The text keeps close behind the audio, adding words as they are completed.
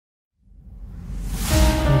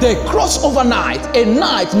They cross overnight, a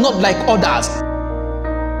night not like others.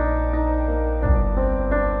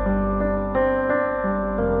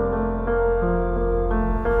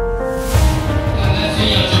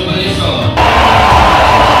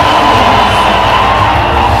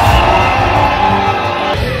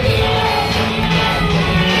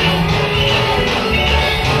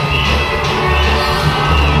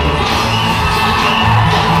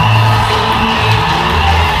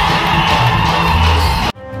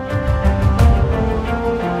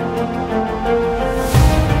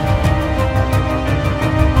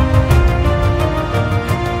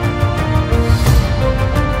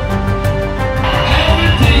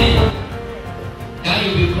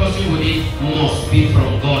 Must be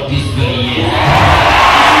from God this very year.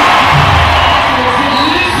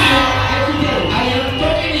 Listen, I am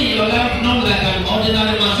talking in your life not like an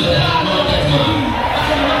ordinary man, but I'm not that man.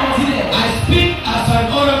 I speak as an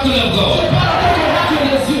oracle of God.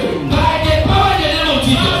 By the power in the name of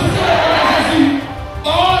Jesus,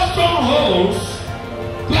 all strongholds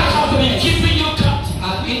that have been keeping you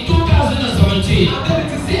captive in 2017, you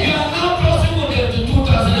are now crossing over to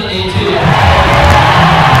 2018.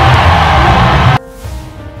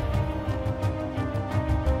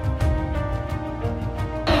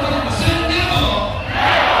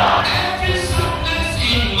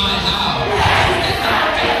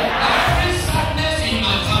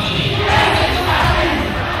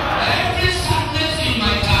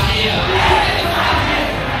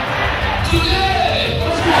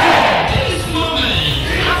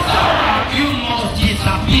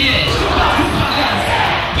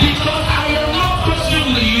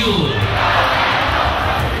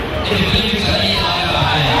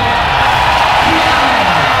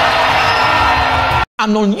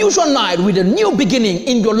 An unusual night with a new beginning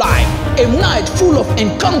in your life. A night full of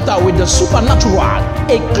encounter with the supernatural.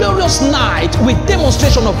 A glorious night with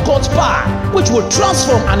demonstration of God's power, which will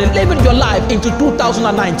transform and elevate your life into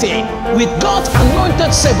 2019. With God's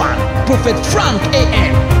anointed servant, Prophet Frank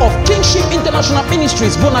A.M. of Kingship International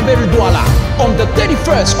Ministries, Bonaberi Douala, on the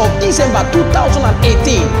 31st of December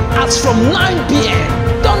 2018, as from 9 p.m.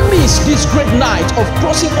 Don't miss this great night of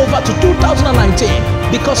crossing over to 2019,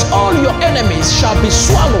 because all your enemies shall be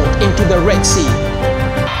swallowed into the Red Sea.